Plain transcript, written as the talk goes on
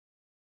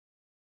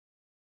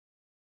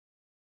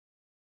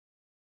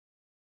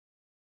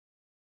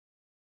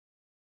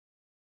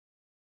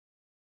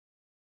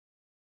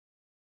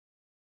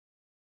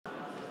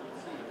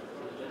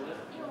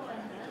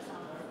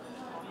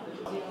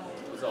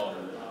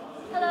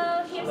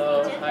We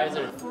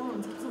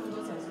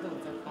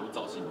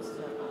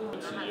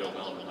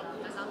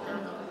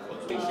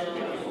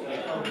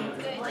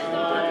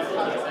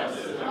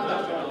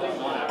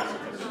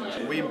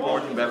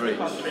import beverage,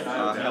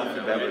 healthy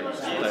beverage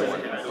to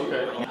Taiwan.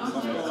 Okay.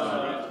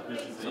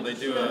 So they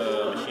do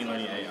a machine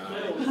learning AI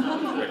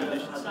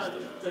recognition system.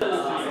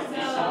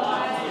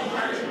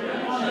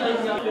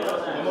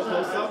 Almost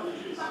close up.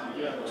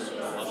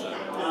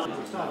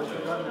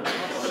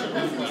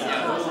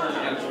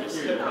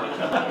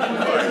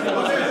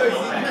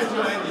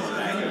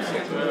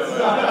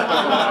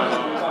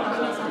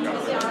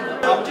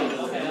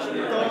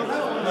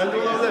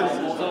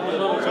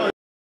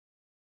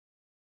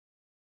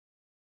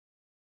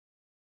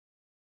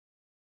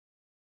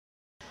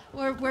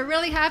 We're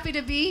really happy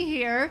to be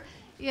here.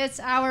 It's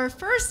our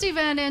first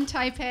event in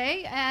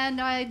Taipei,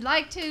 and I'd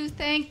like to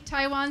thank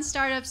Taiwan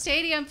Startup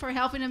Stadium for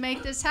helping to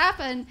make this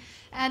happen,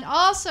 and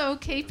also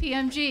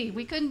KPMG.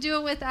 We couldn't do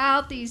it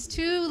without these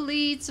two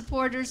lead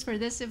supporters for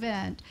this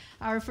event,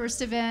 our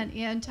first event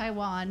in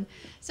Taiwan.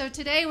 So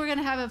today we're going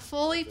to have a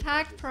fully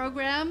packed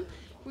program.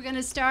 We're going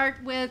to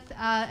start with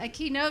a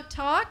keynote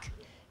talk,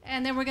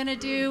 and then we're going to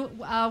do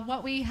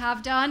what we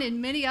have done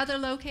in many other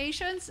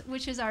locations,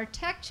 which is our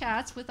tech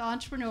chats with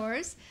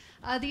entrepreneurs.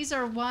 These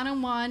are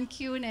one-on-one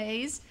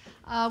Q&As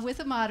with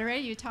a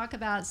moderator. You talk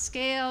about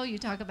scale, you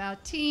talk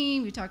about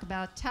team, you talk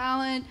about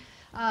talent,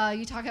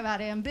 you talk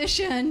about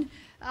ambition,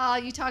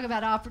 you talk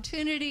about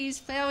opportunities,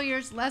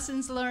 failures,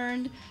 lessons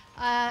learned,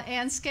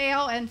 and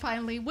scale, and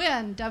finally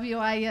win,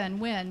 W-I-N,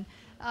 win.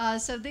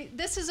 So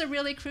this is a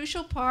really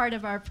crucial part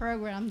of our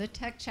program, the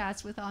tech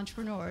chats with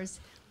entrepreneurs.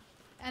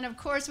 And of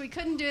course, we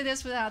couldn't do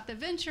this without the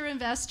venture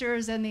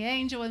investors and the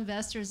angel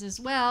investors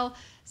as well.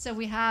 So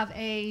we have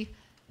a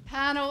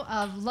panel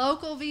of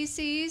local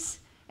VCs,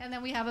 and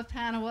then we have a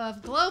panel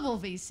of global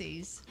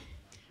VCs.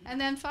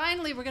 And then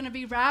finally, we're going to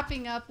be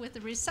wrapping up with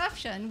the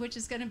reception, which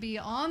is going to be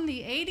on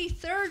the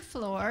 83rd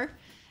floor.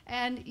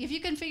 And if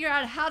you can figure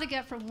out how to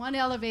get from one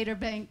elevator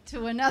bank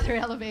to another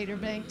elevator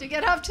bank to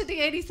get up to the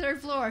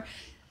 83rd floor,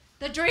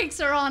 the drinks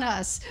are on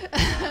us.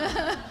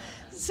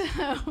 So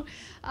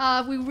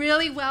we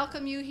really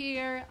welcome you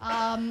here.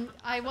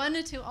 I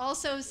wanted to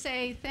also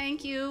say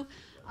thank you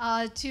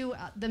to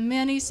the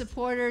many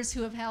supporters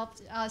who have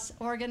helped us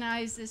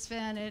organize this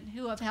event and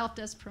who have helped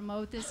us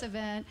promote this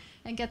event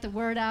and get the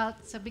word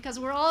out. So because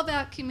we're all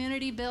about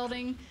community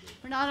building,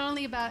 we're not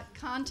only about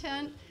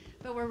content,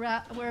 but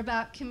we're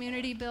about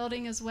community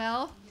building as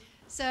well.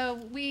 So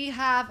we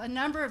have a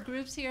number of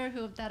groups here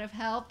that have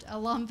helped.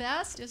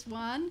 Alumvest is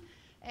one,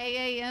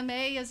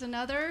 AAMA is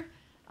another,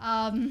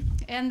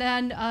 and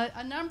then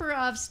a number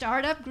of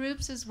startup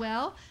groups as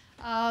well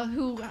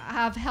who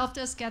have helped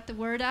us get the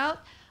word out.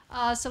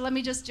 So let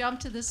me just jump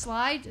to the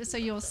slide so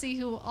you'll see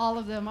who all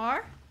of them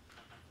are.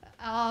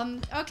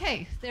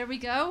 Okay, there we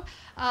go.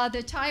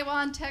 The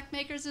Taiwan Tech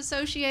Makers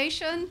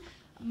Association,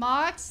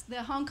 MOX,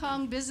 the Hong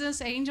Kong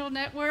Business Angel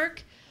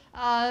Network,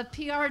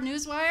 PR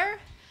Newswire,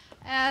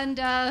 and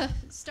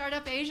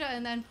Startup Asia,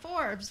 and then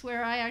Forbes,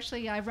 where I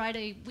write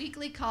a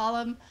weekly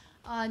column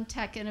on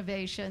tech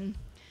innovation.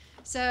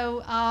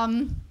 So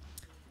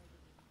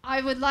I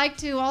would like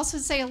to also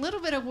say a little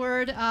bit of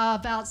word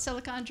about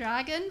Silicon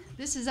Dragon.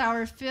 This is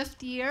our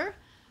 5th year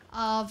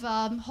of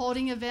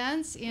holding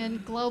events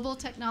in global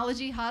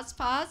technology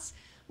hotspots.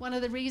 One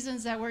of the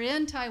reasons that we're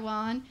in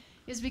Taiwan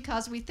is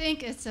because we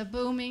think it's a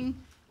booming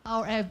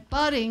or a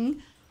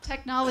budding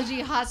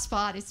technology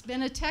hotspot. It's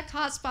been a tech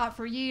hotspot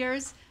for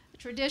years,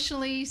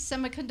 traditionally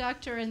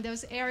semiconductor in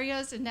those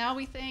areas, and now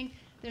we think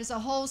there's a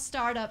whole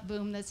startup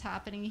boom that's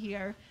happening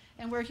here.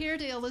 And we're here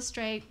to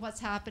illustrate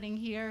what's happening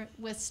here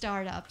with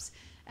startups.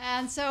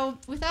 And so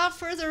without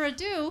further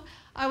ado,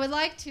 I would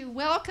like to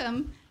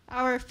welcome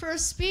our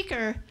first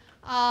speaker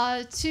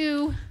and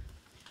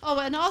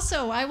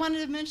also I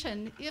wanted to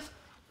mention,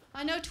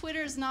 I know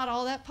Twitter is not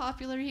all that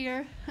popular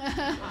here,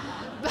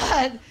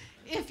 but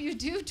if you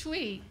do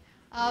tweet,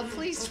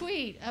 please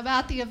tweet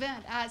about the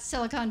event at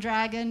Silicon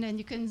Dragon, and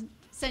you can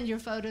send your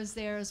photos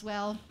there as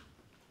well.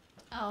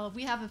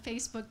 We have a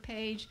Facebook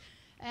page.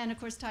 And of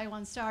course,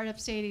 Taiwan Startup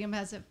Stadium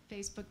has a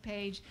Facebook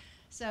page,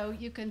 so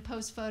you can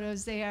post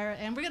photos there.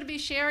 And we're going to be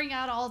sharing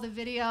out all the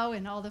video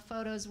and all the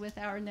photos with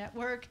our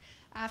network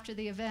after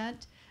the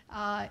event.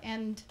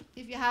 And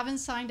if you haven't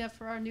signed up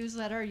for our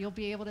newsletter, you'll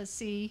be able to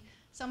see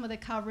some of the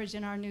coverage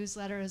in our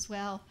newsletter as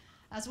well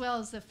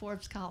as the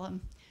Forbes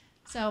column.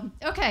 So,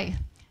 okay,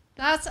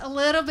 that's a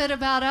little bit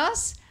about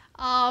us.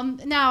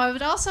 Now, I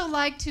would also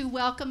like to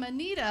welcome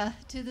Anita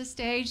to the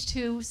stage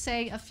to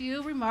say a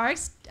few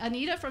remarks.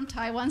 Anita from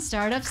Taiwan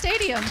Startup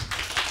Stadium.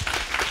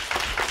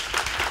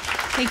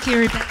 Thank you,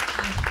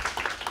 Rebecca.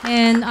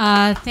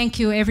 And thank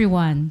you,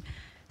 everyone.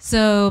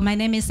 So my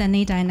name is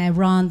Anita, and I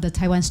run the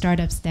Taiwan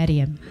Startup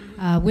Stadium.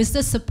 With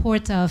the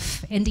support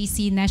of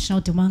NDC National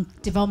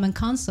Development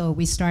Council,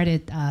 we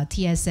started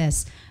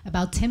TSS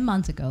about 10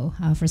 months ago,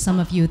 for some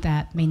of you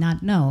that may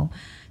not know.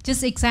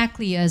 Just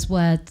exactly as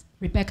what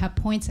Rebecca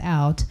points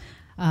out,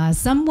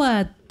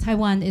 somewhat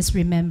Taiwan is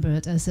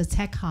remembered as a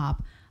tech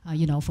hub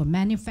for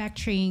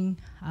manufacturing,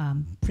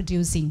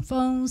 producing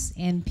phones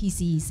and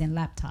PCs and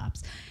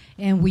laptops.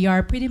 And we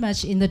are pretty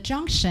much in the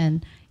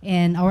junction,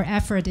 and our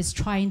effort is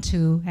trying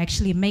to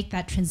actually make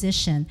that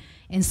transition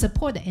and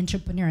support the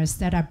entrepreneurs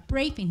that are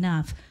brave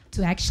enough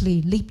to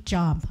actually leap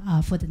jump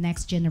for the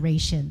next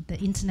generation, the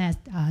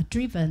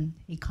internet-driven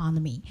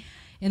economy.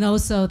 And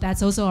also,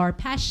 that's also our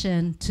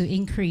passion to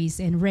increase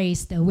and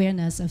raise the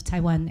awareness of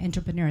Taiwan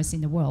entrepreneurs in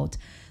the world.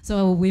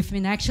 So we've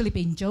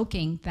been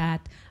joking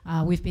that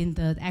we've been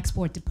the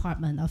export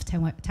department of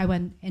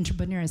Taiwan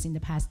entrepreneurs in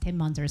the past 10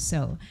 months or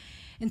so.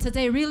 And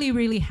today, really,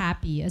 really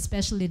happy,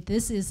 especially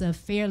this is a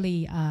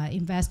fairly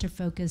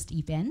investor-focused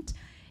event.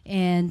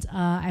 And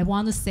I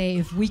want to say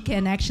if we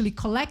can actually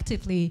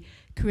collectively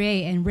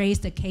create and raise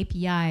the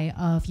KPI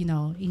of,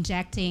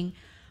 injecting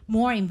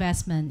more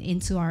investment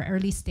into our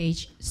early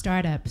stage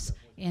startups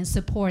and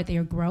support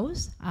their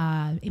growth,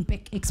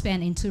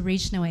 expand into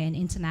regional and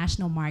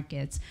international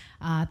markets.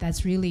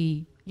 That's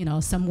really,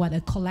 somewhat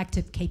a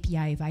collective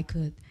KPI if I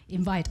could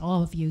invite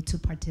all of you to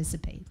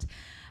participate.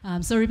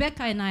 So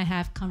Rebecca and I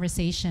have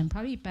conversation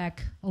probably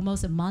back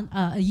almost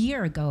a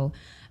year ago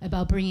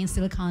about bringing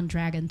Silicon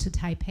Dragon to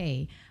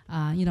Taipei.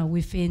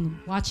 We've been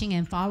watching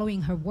and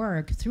following her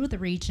work through the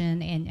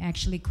region and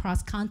actually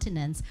cross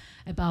continents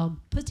about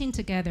putting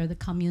together the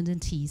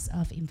communities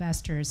of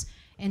investors,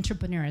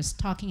 entrepreneurs,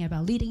 talking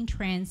about leading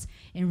trends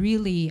and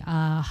really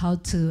how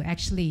to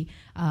actually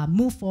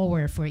move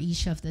forward for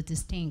each of the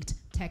distinct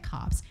tech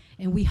hubs.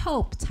 And we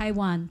hope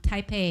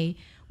Taipei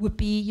would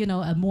be,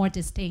 a more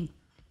distinct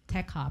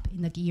tech hub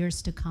in the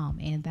years to come,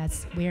 and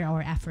that's where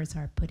our efforts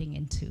are putting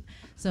into.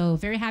 So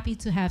very happy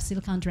to have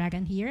Silicon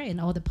Dragon here and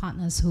all the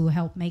partners who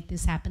helped make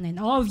this happen and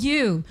all of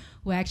you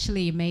who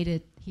actually made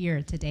it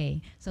here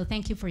today. So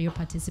thank you for your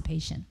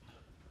participation.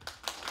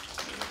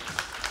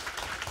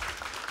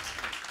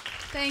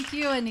 Thank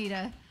you,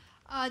 Anita.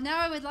 Now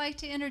I would like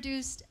to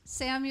introduce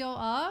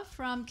Samuel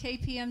from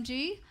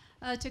KPMG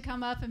to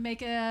come up and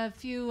make a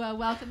few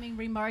welcoming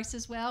remarks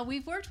as well.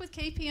 We've worked with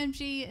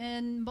KPMG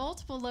in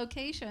multiple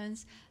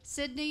locations: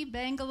 Sydney,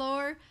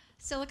 Bangalore,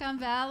 Silicon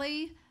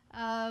Valley,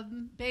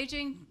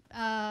 Beijing,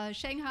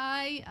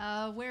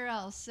 Shanghai, where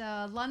else?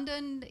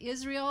 London,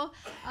 Israel.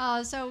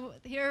 So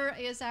here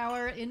is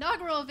our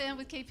inaugural event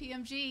with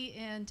KPMG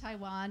in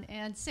Taiwan,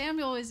 and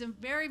Samuel is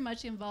very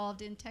much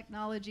involved in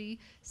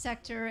technology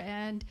sector,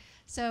 and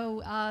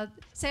so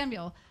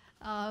Samuel,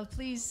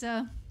 please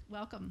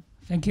welcome.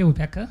 Thank you,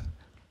 Rebecca.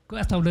 Good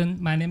afternoon.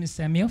 My name is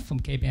Samuel from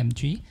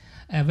KPMG.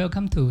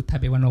 Welcome to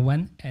Taipei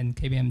 101 and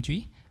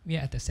KPMG. We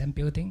are at the same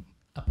building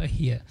up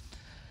here.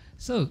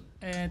 So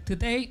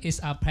today is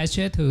our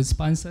pleasure to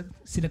sponsor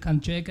Silicon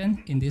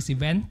Dragon in this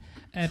event.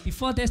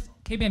 Before this,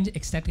 KPMG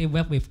executive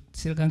worked with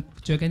Silicon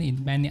Dragon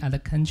in many other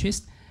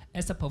countries.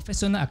 As a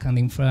professional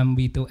accounting firm,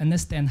 we do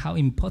understand how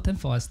important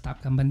for a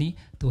startup company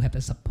to have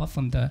the support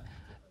from the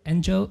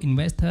angel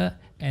investor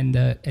and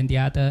the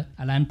other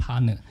aligned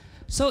partner.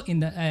 So in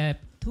the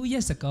 2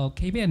 years ago,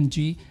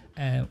 KPMG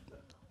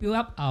built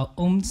up our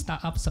own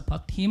startup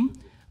support team,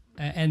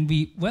 and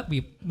we work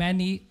with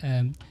many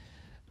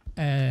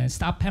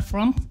startup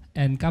platforms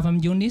and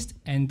government units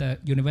and the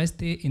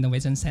University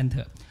Innovation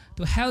Center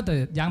to help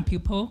the young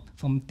people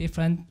from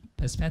different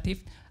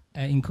perspectives,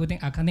 including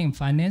accounting and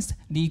finance,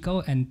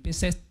 legal, and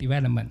business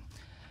development.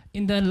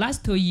 In the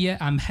last 2 years,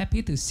 I'm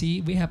happy to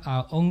see we have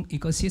our own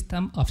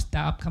ecosystem of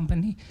startup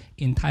company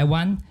in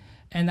Taiwan.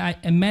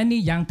 And many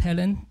young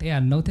talent, they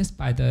are noticed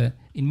by the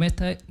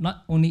investor,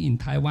 not only in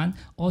Taiwan,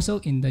 also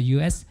in the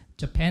US,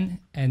 Japan,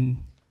 and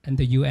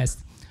the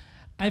US.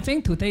 I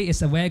think today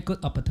is a very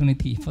good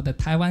opportunity for the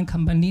Taiwan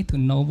company to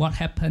know what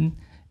happened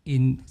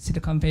in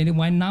Silicon Valley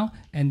right now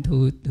and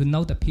to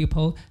know the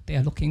people they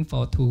are looking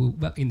for to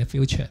work in the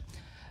future.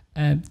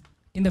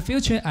 In the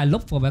future, I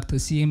look forward to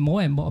seeing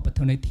more and more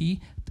opportunity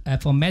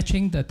for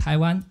matching the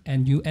Taiwan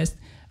and US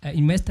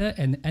investor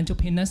and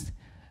entrepreneurs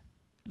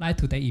like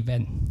today's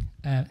event.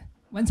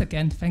 Once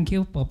again, thank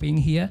you for being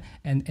here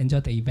and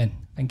enjoy the event.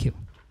 Thank you.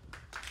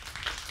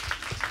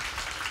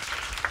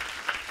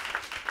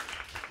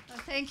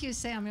 Thank you,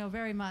 Samuel,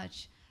 very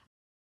much.